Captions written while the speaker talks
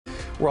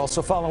We're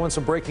also following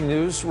some breaking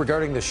news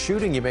regarding the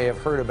shooting you may have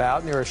heard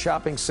about near a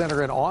shopping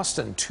center in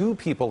Austin. 2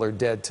 people are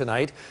dead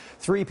tonight.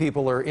 3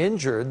 people are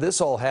injured.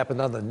 This all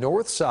happened on the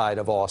north side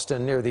of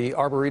Austin near the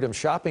Arboretum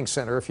Shopping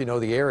Center, if you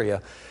know the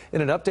area. In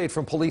an update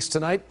from police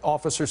tonight,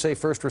 officers say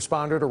first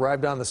responders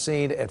arrived on the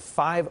scene at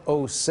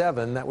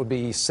 5:07. That would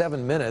be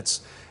 7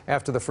 minutes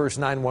after the first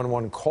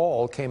 911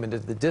 call came into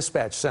the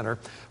dispatch center.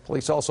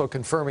 Police also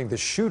confirming the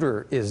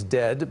shooter is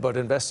dead, but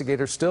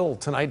investigators still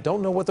tonight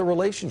don't know what the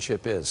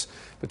relationship is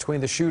between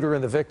the shooter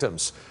and the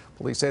victims.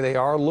 Police say they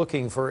are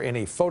looking for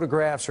any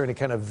photographs or any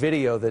kind of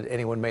video that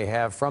anyone may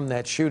have from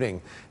that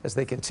shooting as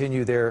they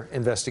continue their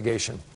investigation.